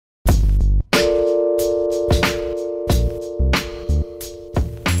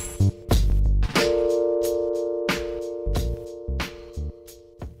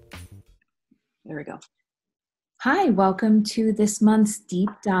Hi, welcome to this month's deep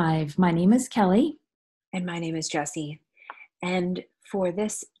dive. My name is Kelly. And my name is Jessie. And for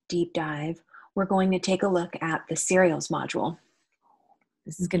this deep dive, we're going to take a look at the serials module.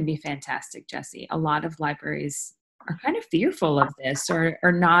 This is going to be fantastic, Jessie. A lot of libraries are kind of fearful of this or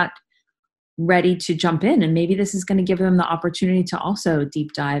are not ready to jump in. And maybe this is going to give them the opportunity to also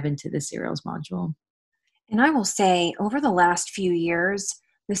deep dive into the serials module. And I will say, over the last few years,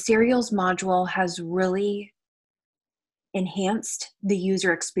 the serials module has really enhanced the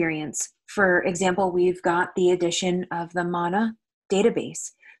user experience. For example, we've got the addition of the MANA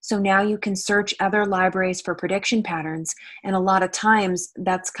database. So now you can search other libraries for prediction patterns. And a lot of times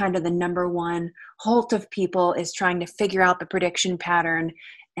that's kind of the number one halt of people is trying to figure out the prediction pattern.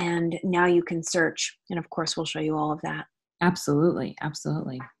 And now you can search. And of course, we'll show you all of that. Absolutely.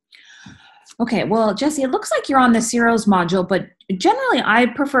 Absolutely. Okay, well, Jessie, it looks like you're on the serials module, but generally I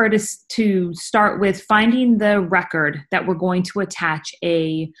prefer to start with finding the record that we're going to attach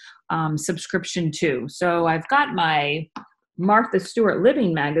a subscription to. So I've got my Martha Stewart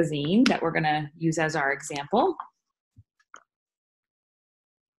Living magazine that we're going to use as our example.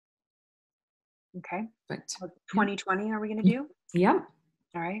 Okay. But 2020 are we going to do? Yep.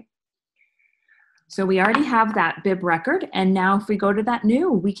 All right. So we already have that bib record. And now if we go to that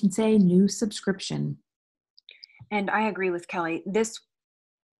new, we can say new subscription. And I agree with Kelly. This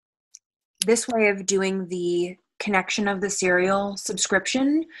way of doing the connection of the serial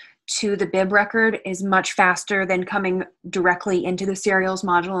subscription to the bib record is much faster than coming directly into the serials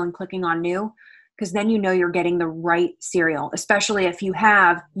module and clicking on new, because then you know you're getting the right serial, especially if you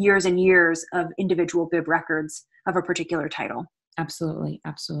have years and years of individual bib records of a particular title. Absolutely.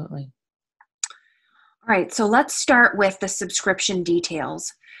 Absolutely. All right, so let's start with the subscription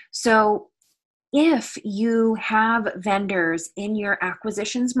details. So if you have vendors in your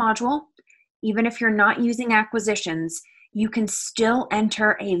acquisitions module, even if you're not using acquisitions, you can still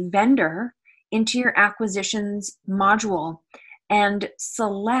enter a vendor into your acquisitions module and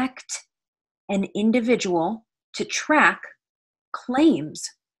select an individual to track claims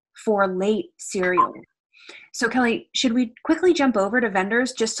for late serial. So Kelly, should we quickly jump over to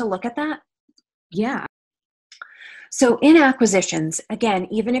vendors just to look at that? Yeah. So in acquisitions, again,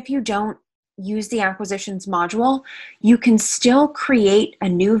 even if you don't use the acquisitions module, you can still create a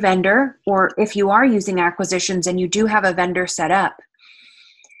new vendor, or if you are using acquisitions and you do have a vendor set up,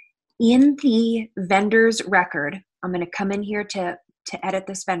 in the vendor's record, I'm going to come in here to edit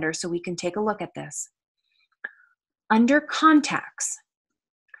this vendor so we can take a look at this. Under contacts,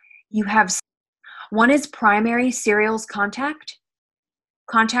 you have one is primary serials contact,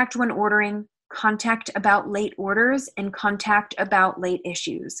 contact when ordering, contact about late orders, and contact about late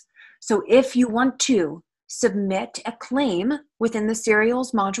issues. So if you want to submit a claim within the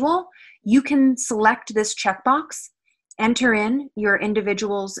serials module, you can select this checkbox, enter in your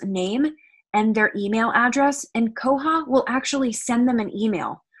individual's name and their email address, and Koha will actually send them an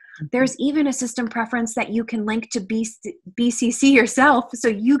email. There's even a system preference that you can link to BCC yourself, so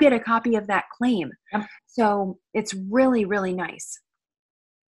you get a copy of that claim. Yep. So it's really, really nice.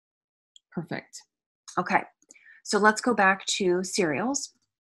 Perfect. Okay, so let's go back to serials.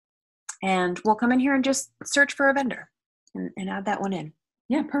 And we'll come in here and just search for a vendor and add that one in.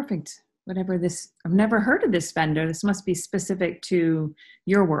 Yeah, perfect. Whatever this, I've never heard of this vendor. This must be specific to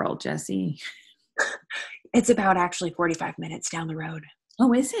your world, Jessie. It's about actually 45 minutes down the road.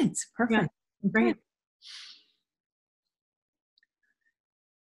 Oh, is it? Perfect. Yeah, great.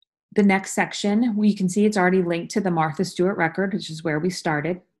 The next section, you can see it's already linked to the Martha Stewart record, which is where we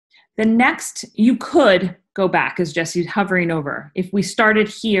started. The next, you could go back as Jessie's hovering over. If we started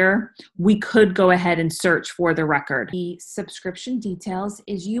here, we could go ahead and search for the record. The subscription details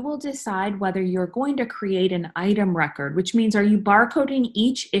is you will decide whether you're going to create an item record, which means are you barcoding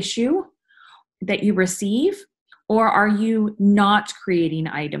each issue that you receive, or are you not creating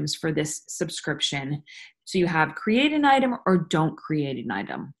items for this subscription? So you have create an item or don't create an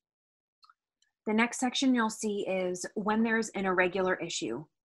item. The next section you'll see is when there's an irregular issue.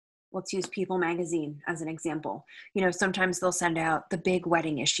 Let's use People Magazine as an example. You know, sometimes they'll send out the big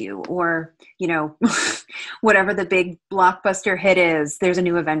wedding issue or, you know, whatever the big blockbuster hit is. There's a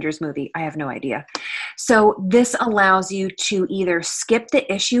new Avengers movie. I have no idea. So this allows you to either skip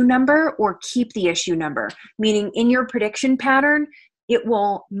the issue number or keep the issue number, meaning in your prediction pattern, it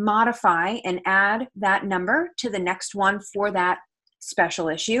will modify and add that number to the next one for that special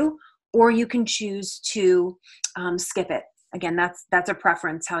issue, or you can choose to skip it. Again, that's a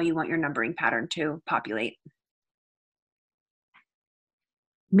preference, how you want your numbering pattern to populate.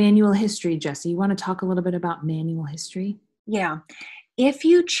 Manual history, Jessie. You want to talk a little bit about manual history? Yeah. If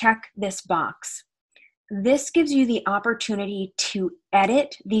you check this box, This gives you the opportunity to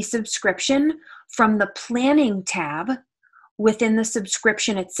edit the subscription from the planning tab within the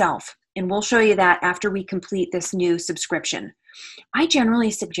subscription itself. And we'll show you that after we complete this new subscription. I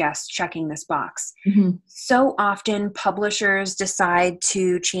generally suggest checking this box. Mm-hmm. So often publishers decide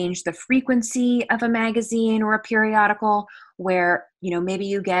to change the frequency of a magazine or a periodical where, maybe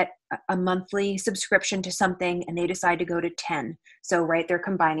you get a monthly subscription to something and they decide to go to 10. So, right, they're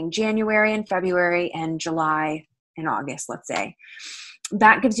combining January and February and July and August, let's say.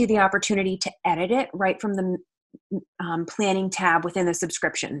 That gives you the opportunity to edit it right from the planning tab within the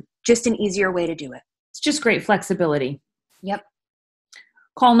subscription. Just an easier way to do it. It's just great flexibility. Yep.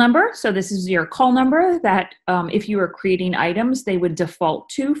 Call number. So this is your call number that if you are creating items, they would default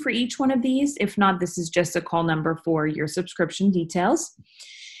to for each one of these. If not, this is just a call number for your subscription details.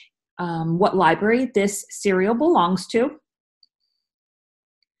 What library this serial belongs to.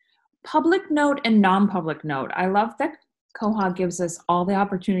 Public note and non-public note. I love that Koha gives us all the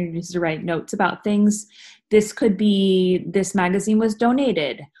opportunities to write notes about things. This could be, this magazine was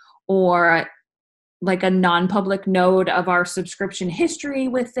donated, or like a non-public note of our subscription history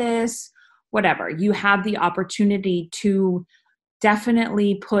with this, whatever. You have the opportunity to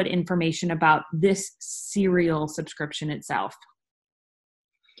definitely put information about this serial subscription itself.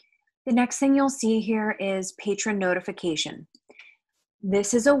 The next thing you'll see here is patron notification.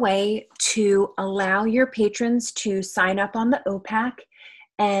 This is a way to allow your patrons to sign up on the OPAC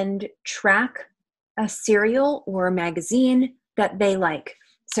and track a serial or a magazine that they like.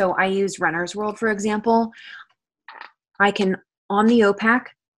 So I use Runner's World, for example. I can, on the OPAC,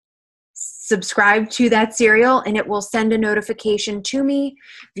 subscribe to that serial and it will send a notification to me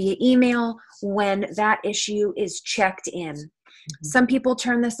via email when that issue is checked in. Mm-hmm. Some people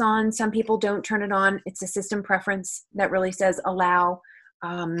turn this on, some people don't turn it on. It's a system preference that really says allow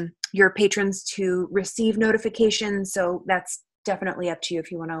your patrons to receive notifications. So that's definitely up to you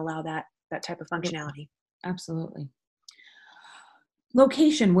if you want to allow that type of functionality. Absolutely.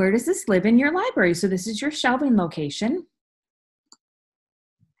 Location, where does this live in your library? So this is your shelving location.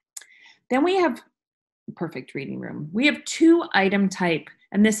 Then we have perfect reading room. We have 2 item type,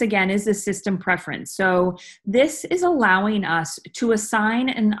 and this again is a system preference. So this is allowing us to assign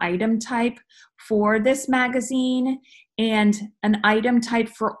an item type for this magazine and an item type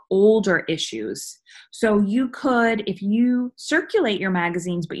for older issues. So you could, if you circulate your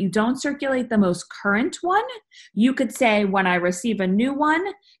magazines, but you don't circulate the most current one, you could say, when I receive a new one,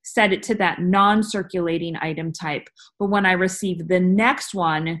 set it to that non-circulating item type. But when I receive the next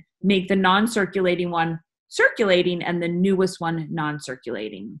one, make the non-circulating one circulating and the newest one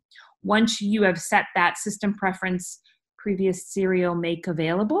non-circulating. Once you have set that system preference, previous serial make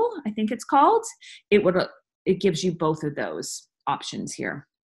available, I think it's called, it gives you both of those options here.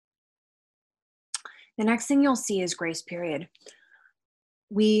 The next thing you'll see is grace period.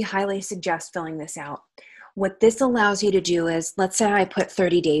 We highly suggest filling this out. What this allows you to do is, let's say I put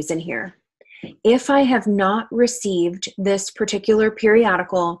 30 days in here. If I have not received this particular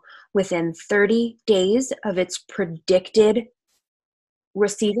periodical within 30 days of its predicted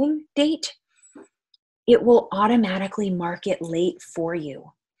receiving date, it will automatically mark it late for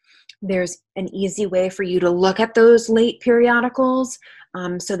you. There's an easy way for you to look at those late periodicals.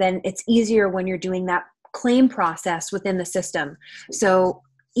 So then it's easier when you're doing that claim process within the system. So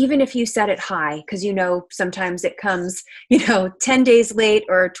even if you set it high, because sometimes it comes 10 days late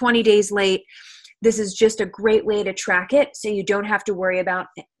or 20 days late, this is just a great way to track it so you don't have to worry about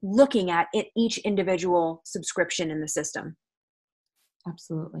looking at it, each individual subscription in the system.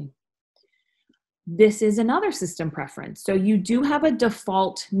 Absolutely. This is another system preference. So you do have a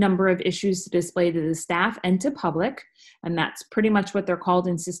default number of issues to display to the staff and to public, and that's pretty much what they're called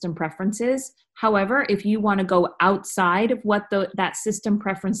in system preferences. However, if you want to go outside of what that system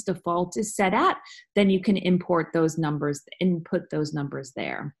preference default is set at, then you can import those numbers, input those numbers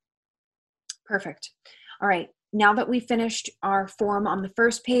there. Perfect. All right. Now that we finished our form on the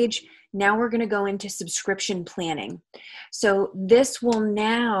first page, now we're going to go into subscription planning. So this will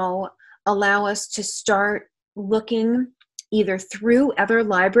now allow us to start looking either through other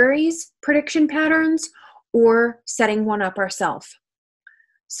libraries' prediction patterns or setting one up ourselves.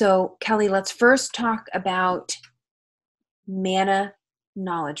 So Kelly, let's first talk about Mana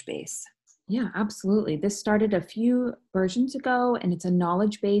Knowledge Base. Yeah, absolutely. This started a few versions ago, and it's a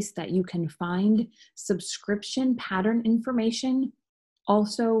knowledge base that you can find subscription pattern information,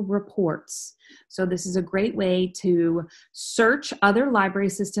 also reports. So this is a great way to search other library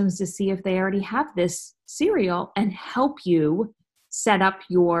systems to see if they already have this serial and help you set up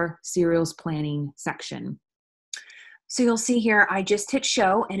your serials planning section. So you'll see here, I just hit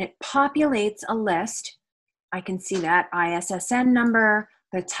show and it populates a list I can see that ISSN number,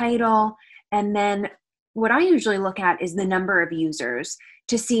 the title, and then what I usually look at is the number of users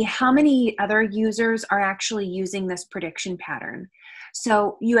to see how many other users are actually using this prediction pattern.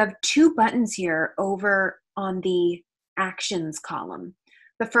 So you have two buttons here over on the actions column.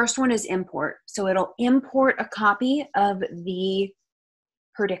 The first one is import. So it'll import a copy of the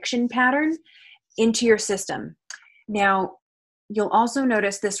prediction pattern into your system. Now, you'll also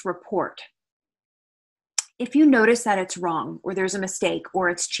notice this report. If you notice that it's wrong or there's a mistake or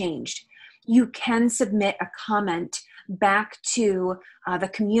it's changed, you can submit a comment back to the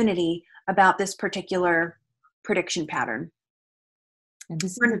community about this particular prediction pattern. And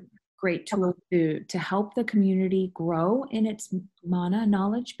this is a great tool to help the community grow in its mana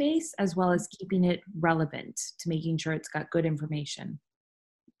knowledge base, as well as keeping it relevant to making sure it's got good information.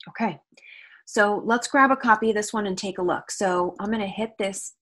 Okay, so let's grab a copy of this one and take a look. So I'm going to hit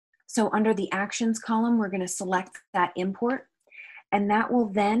this. So under the actions column, we're going to select that import, and that will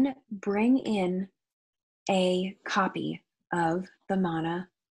then bring in a copy of the mana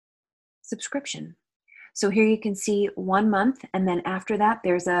subscription. So here you can see 1 month, and then after that,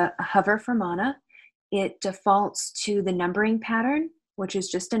 there's a hover for mana. It defaults to the numbering pattern, which is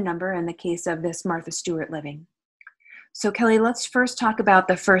just a number in the case of this Martha Stewart Living. So Kelly, let's first talk about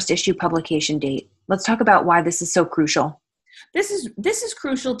the first issue publication date. Let's talk about why this is so crucial. This is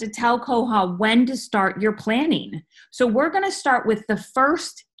crucial to tell Koha when to start your planning. So we're going to start with the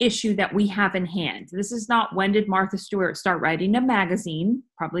first issue that we have in hand. This is not when did Martha Stewart start writing a magazine,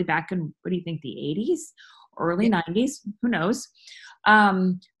 probably back in, what do you think, the 80s, early 90s, who knows.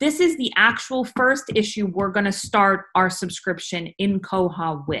 This is the actual first issue we're going to start our subscription in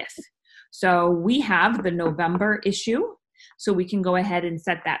Koha with. So we have the November issue. So we can go ahead and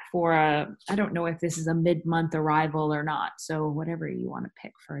set that for I don't know if this is a mid-month arrival or not. So whatever you want to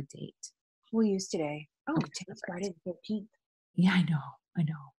pick for a date. We'll use today. Oh, Okay, today's Friday the 15th. Yeah, I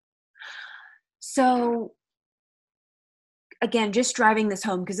know. So again, just driving this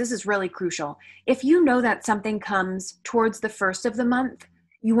home, because this is really crucial. If you know that something comes towards the first of the month,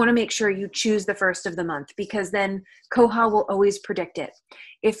 you want to make sure you choose the first of the month, because then Koha will always predict it.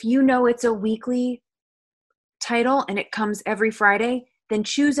 If you know it's a weekly title and it comes every Friday, then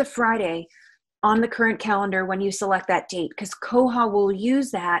choose a Friday on the current calendar when you select that date, because Koha will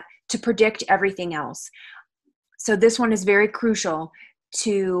use that to predict everything else. So this one is very crucial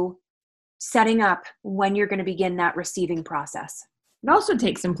to setting up when you're going to begin that receiving process. It also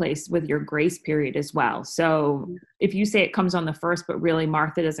takes in place with your grace period as well. So if you say it comes on the 1st, but really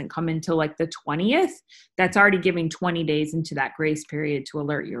Martha doesn't come until like the 20th, that's already giving 20 days into that grace period to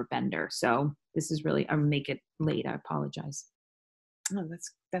alert your vendor. So this is really, I'll make it late. I apologize. Oh,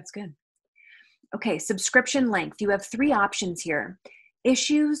 that's good. Okay, subscription length. You have 3 options here: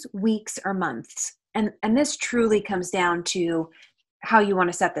 issues, weeks, or months. And this truly comes down to how you want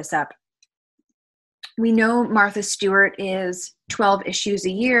to set this up. We know Martha Stewart is 12 issues a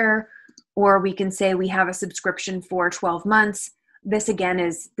year, or we can say we have a subscription for 12 months. This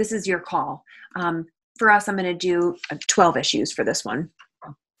is your call. For us, I'm going to do 12 issues for this one.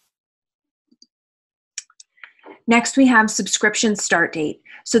 Next, we have subscription start date.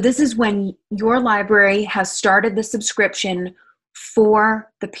 So this is when your library has started the subscription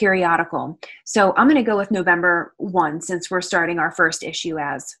for the periodical. So I'm going to go with November 1, since we're starting our first issue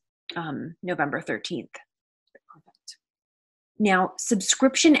as November 13th. Now,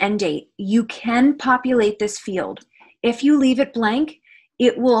 subscription end date, you can populate this field. If you leave it blank,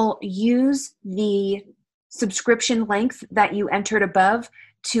 it will use the subscription length that you entered above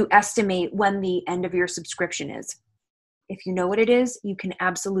to estimate when the end of your subscription is. If you know what it is, you can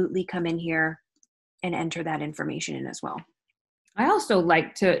absolutely come in here and enter that information in as well. I also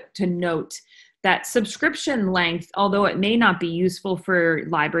like to note that subscription length, although it may not be useful for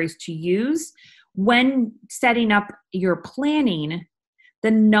libraries to use, when setting up your planning,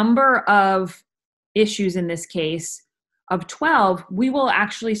 the number of issues in this case of 12, we will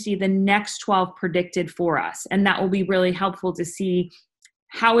actually see the next 12 predicted for us. And that will be really helpful to see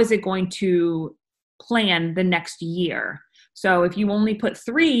how is it going to plan the next year. So if you only put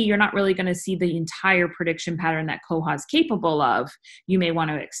 3, you're not really going to see the entire prediction pattern that Koha is capable of. You may want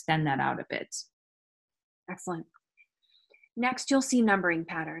to extend that out a bit. Excellent. Next, you'll see numbering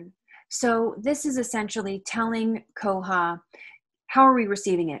pattern. So this is essentially telling Koha, how are we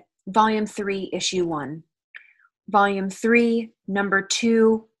receiving it? Volume 3, issue 1. Volume 3, number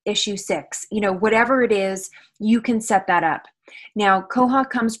 2, issue 6. Whatever it is, you can set that up. Now, Koha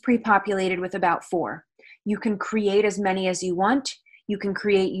comes pre-populated with about 4. You can create as many as you want. You can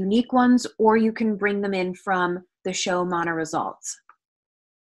create unique ones, or you can bring them in from the show mana results.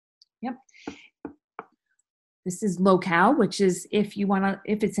 Yep. This is locale, which is if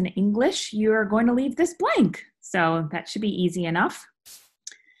it's in English, you're going to leave this blank. So that should be easy enough.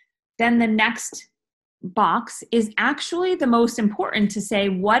 Then the next box is actually the most important, to say,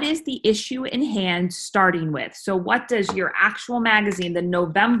 what is the issue in hand starting with? So what does your actual magazine, the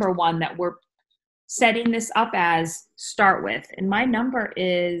November one that we're setting this up as, start with? And my number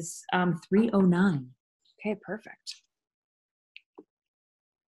is 309. Okay, perfect.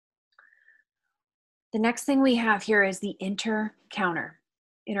 The next thing we have here is the inner counter.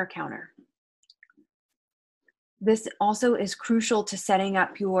 This also is crucial to setting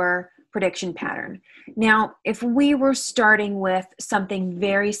up your prediction pattern. Now, if we were starting with something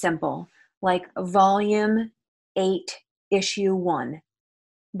very simple, like volume 8, issue 1,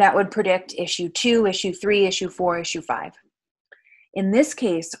 that would predict issue 2, issue 3, issue 4, issue 5. In this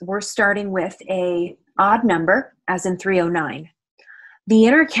case, we're starting with a odd number, as in 309. The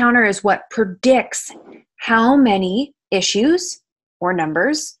inner counter is what predicts how many issues or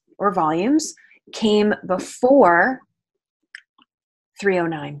numbers or volumes came before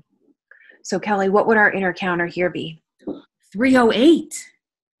 309. So Kelly, what would our inner counter here be? 308.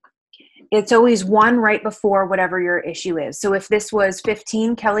 It's always one right before whatever your issue is. So if this was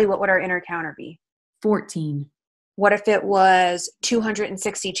 15, Kelly, what would our inner counter be? 14. What if it was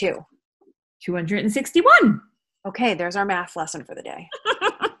 262? 261. Okay, there's our math lesson for the day.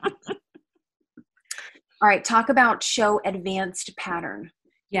 All right, talk about show advanced pattern.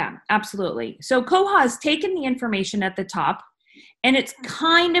 Yeah, absolutely. So Koha has taken the information at the top, and it's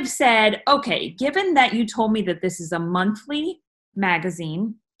kind of said, okay, given that you told me that this is a monthly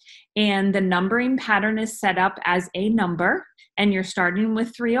magazine and the numbering pattern is set up as a number and you're starting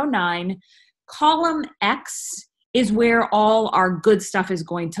with 309, column X is where all our good stuff is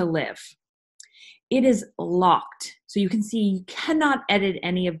going to live. It is locked. So you can see you cannot edit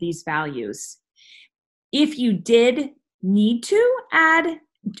any of these values. If you did need to add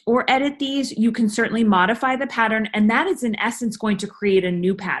or edit these, you can certainly modify the pattern, and that is in essence going to create a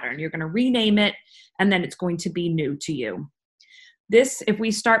new pattern. You're going to rename it, and then it's going to be new to you. This, if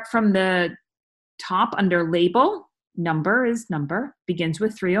we start from the top under label, number is number, begins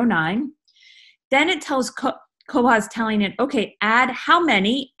with 309. Then it tells Koha is telling it, okay, add how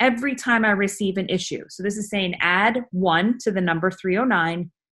many every time I receive an issue. So this is saying add 1 to the number 309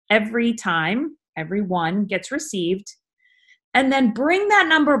 every time, every one gets received. And then bring that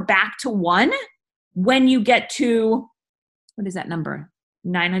number back to 1 when you get to, what is that number?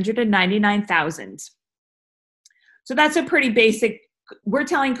 999,000. So that's a pretty basic, we're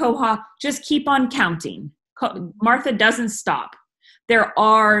telling Koha, just keep on counting. Martha doesn't stop. There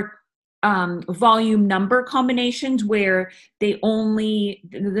are volume number combinations where the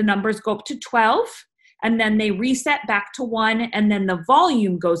numbers go up to 12, and then they reset back to 1, and then the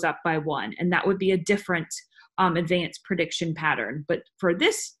volume goes up by 1, and that would be a different advanced prediction pattern. But for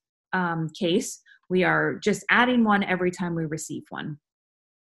this case, we are just adding 1 every time we receive 1.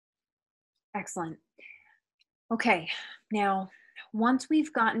 Excellent. Okay, now once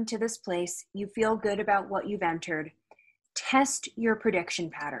we've gotten to this place, you feel good about what you've entered, test your prediction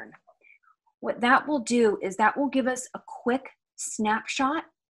pattern. What that will do is that will give us a quick snapshot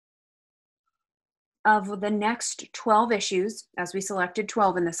of the next 12 issues, as we selected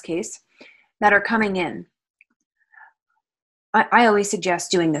 12 in this case, that are coming in. I always suggest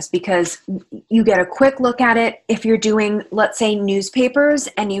doing this because you get a quick look at it. If you're doing, let's say, newspapers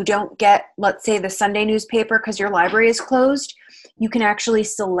and you don't get, let's say, the Sunday newspaper because your library is closed, you can actually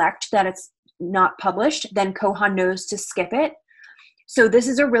select that it's not published. Then Koha knows to skip it. So this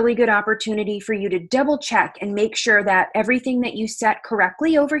is a really good opportunity for you to double check and make sure that everything that you set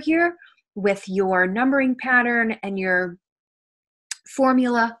correctly over here with your numbering pattern and your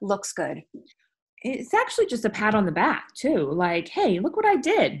formula looks good. It's actually just a pat on the back too. Like, hey, look what I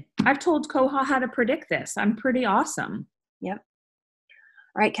did. I've told Koha how to predict this. I'm pretty awesome. Yep.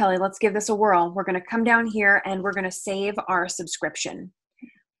 All right, Kelly, let's give this a whirl. We're going to come down here and we're going to save our subscription.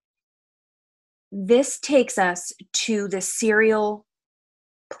 This takes us to the serial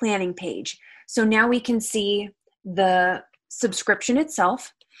planning page. So now we can see the subscription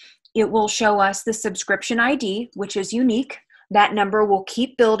itself. It will show us the subscription ID, which is unique. That number will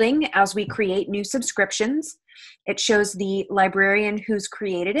keep building as we create new subscriptions. It shows the librarian who's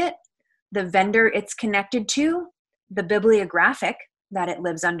created it, the vendor it's connected to, the bibliographic that it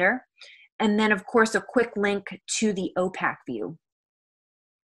lives under, and then, of course, a quick link to the OPAC view.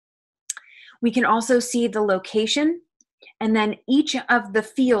 We can also see the location and then each of the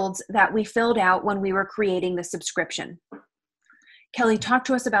fields that we filled out when we were creating the subscription. Kelly, talk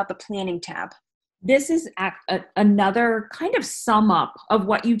to us about the planning tab. This is another kind of sum up of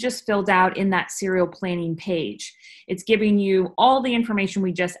what you just filled out in that serial planning page. It's giving you all the information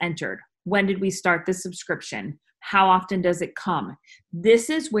we just entered. When did we start the subscription? How often does it come? This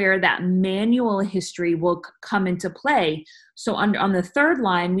is where that manual history will come into play. So on the third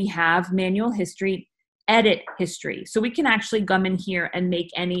line, we have manual history, edit history. So we can actually come in here and make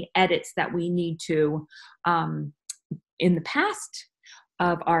any edits that we need to in the past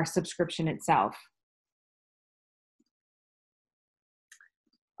of our subscription itself.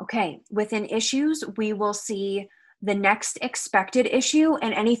 Okay, within issues, we will see the next expected issue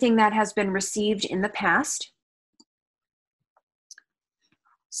and anything that has been received in the past.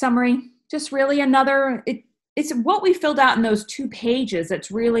 Summary, just really another, it's what we filled out in those 2 pages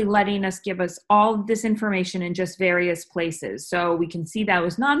that's really letting us give us all of this information in just various places. So we can see that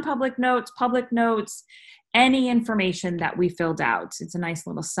was non-public notes, public notes, any information that we filled out. It's a nice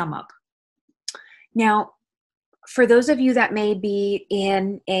little sum up. Now, for those of you that may be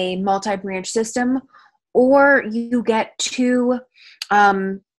in a multi-branch system, or you get two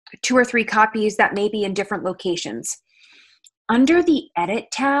or three copies that may be in different locations, under the Edit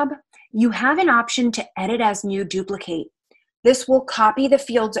tab, you have an option to edit as new duplicate. This will copy the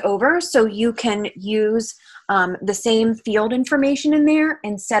fields over so you can use the same field information in there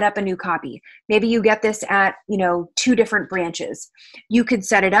and set up a new copy. Maybe you get this at 2 different branches. You could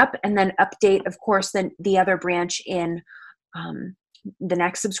set it up and then update, of course, the other branch in the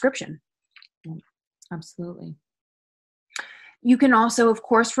next subscription. Absolutely. You can also, of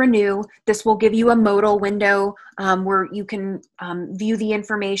course, renew. This will give you a modal window where you can view the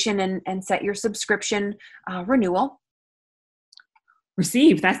information and set your subscription renewal.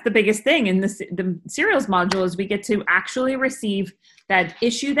 Receive, that's the biggest thing in the serials module, is we get to actually receive that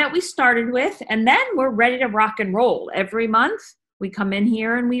issue that we started with, and then we're ready to rock and roll. Every month, we come in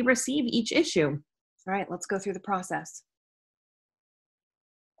here and we receive each issue. All right, let's go through the process.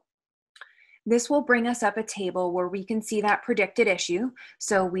 This will bring us up a table where we can see that predicted issue.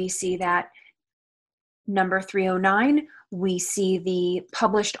 So we see that number 309. We see the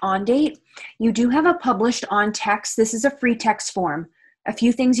published on date. You do have a published on text. This is a free text form. A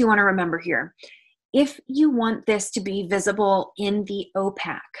few things you want to remember here. If you want this to be visible in the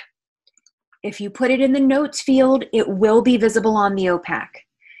OPAC, if you put it in the notes field, it will be visible on the OPAC.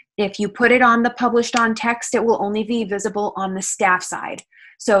 If you put it on the published on text, it will only be visible on the staff side.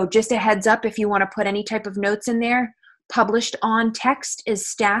 So just a heads up, if you want to put any type of notes in there, published on text is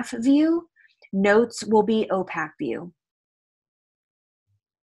staff view, notes will be OPAC view.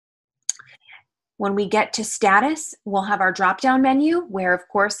 When we get to status, we'll have our drop-down menu where, of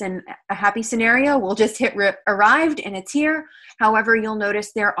course, in a happy scenario, we'll just hit arrived and it's here. However, you'll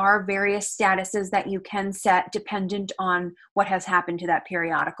notice there are various statuses that you can set dependent on what has happened to that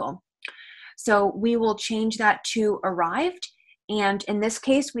periodical. So we will change that to arrived. And in this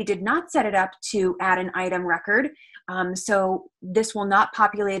case, we did not set it up to add an item record. So this will not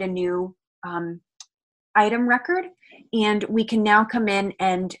populate a new item record. And we can now come in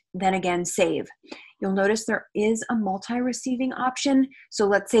and then again save. You'll notice there is a multi-receiving option. So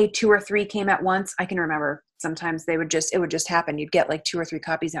let's say 2 or 3 came at once. I can remember sometimes it would just happen. You'd get like 2 or 3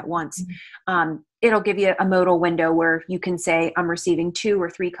 copies at once. Mm-hmm. It'll give you a modal window where you can say, I'm receiving 2 or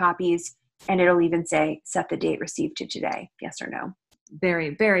 3 copies, and it'll even say, set the date received to today, yes or no.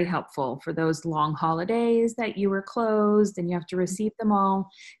 Very, very helpful for those long holidays that you were closed and you have to receive them all.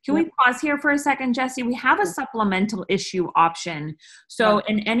 Can we pause here for a second, Jessie? We have a supplemental issue option. So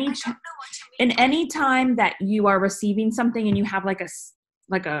in any time that you are receiving something and you have like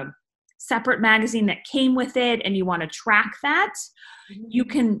a separate magazine that came with it and you want to track that, you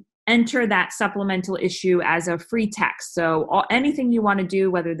can enter that supplemental issue as a free text. So anything you want to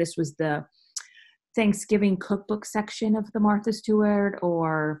do, whether this was the Thanksgiving cookbook section of the Martha Stewart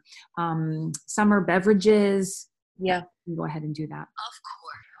or summer beverages. Yeah. You can go ahead and do that. Of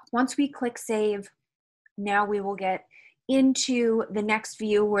course. Once we click save, now we will get into the next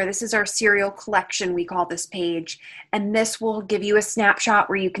view where this is our serial collection, we call this page. And this will give you a snapshot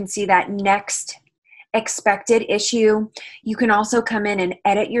where you can see that next expected issue. You can also come in and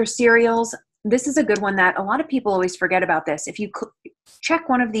edit your serials. This is a good one that a lot of people always forget about this. If you check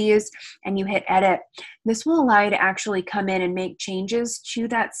one of these and you hit edit, this will allow you to actually come in and make changes to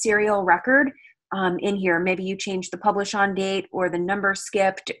that serial record in here. Maybe you change the publish on date or the number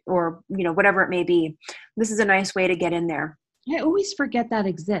skipped or whatever it may be. This is a nice way to get in there. I always forget that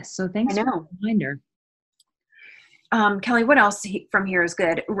exists. So thanks for the reminder. Kelly, what else from here is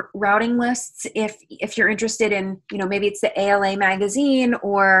good? Routing lists. If you're interested in, maybe it's the ALA magazine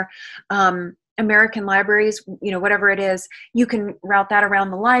or American Libraries, whatever it is, you can route that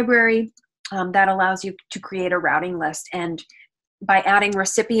around the library. that allows you to create a routing list. And by adding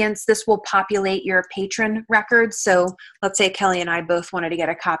recipients, this will populate your patron records. So let's say Kelly and I both wanted to get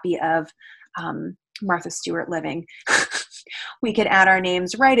a copy of Martha Stewart Living. We could add our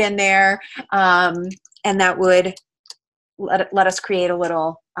names right in there, and that would let us create a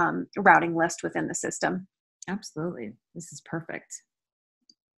little routing list within the system. Absolutely. This is perfect.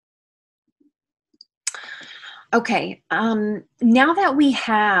 Okay. Now that we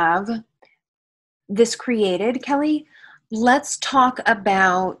have this created, Kelly, let's talk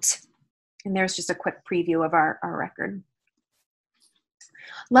about, and there's just a quick preview of our record.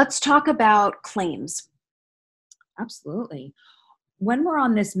 Let's talk about claims. Absolutely. When we're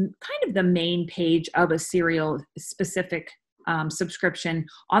on this kind of the main page of a serial specific subscription,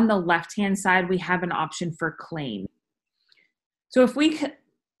 on the left-hand side, we have an option for claim. So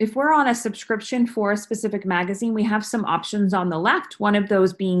if we're on a subscription for a specific magazine, we have some options on the left. One of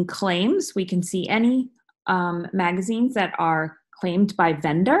those being claims. We can see any magazines that are claimed by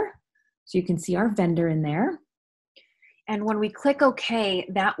vendor. So you can see our vendor in there. And when we click OK,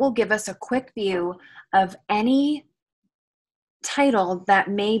 that will give us a quick view of any title that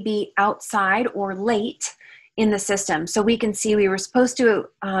may be outside or late in the system. So we can see we were supposed to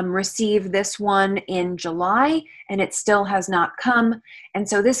receive this one in July, and it still has not come. And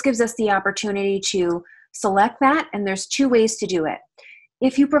so this gives us the opportunity to select that, and there's two ways to do it.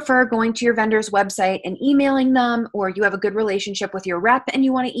 If you prefer going to your vendor's website and emailing them, or you have a good relationship with your rep and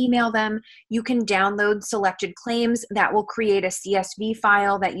you want to email them, you can download selected claims that will create a CSV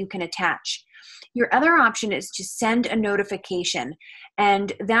file that you can attach. Your other option is to send a notification,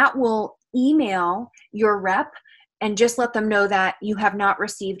 and that will email your rep and just let them know that you have not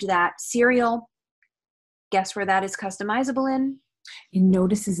received that serial. Guess where that is customizable in? In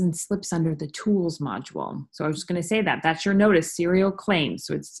notices and slips under the tools module. So I was just going to say that's your notice, serial claims.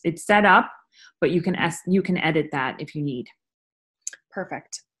 So it's set up, but you can edit that if you need.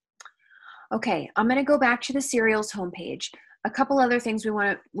 Perfect. Okay, I'm going to go back to the serials homepage. A couple other things we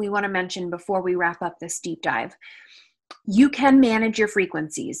want to mention before we wrap up this deep dive. You can manage your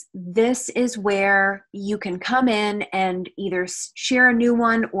frequencies. This is where you can come in and either share a new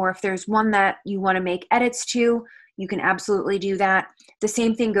one, or if there's one that you want to make edits to, you can absolutely do that. The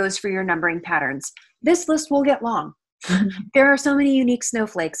same thing goes for your numbering patterns. This list will get long. Mm-hmm. There are so many unique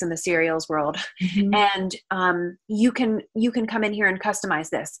snowflakes in the serials world, mm-hmm. and you can come in here and customize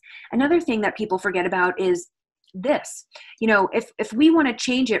this. Another thing that people forget about is this. You know, if we want to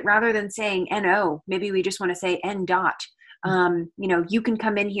change it, rather than saying NO, maybe we just want to say N dot. You know, you can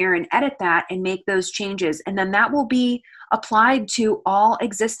come in here and edit that and make those changes, and then that will be applied to all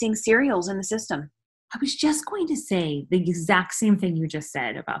existing serials in the system. I was just going to say the exact same thing you just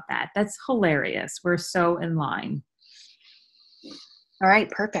said about that. That's hilarious. We're so in line. All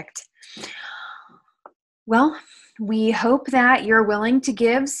right, perfect. Well, we hope that you're willing to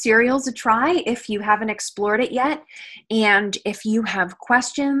give serials a try if you haven't explored it yet. And if you have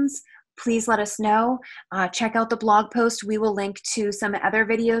questions, please let us know. Check out the blog post. We will link to some other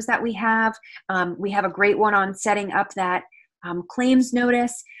videos that we have. We have a great one on setting up that claims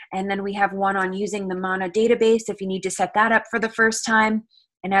notice. And then we have one on using the Mana database if you need to set that up for the first time.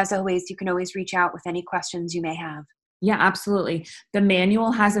 And as always, you can always reach out with any questions you may have. Yeah, absolutely. The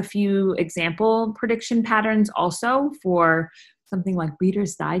manual has a few example prediction patterns also for something like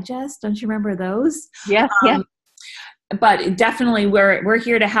Reader's Digest. Don't you remember those? Yes, yes. But definitely we're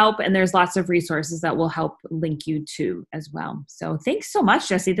here to help, and there's lots of resources that will help link you to as well. So thanks so much,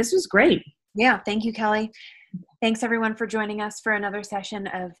 Jessie. This was great. Yeah, thank you, Kelly. Thanks everyone for joining us for another session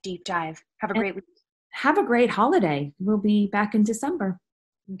of Deep Dive. Have a great week. Have a great holiday. We'll be back in December.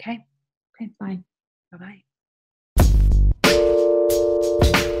 Okay. Okay, bye. Bye-bye.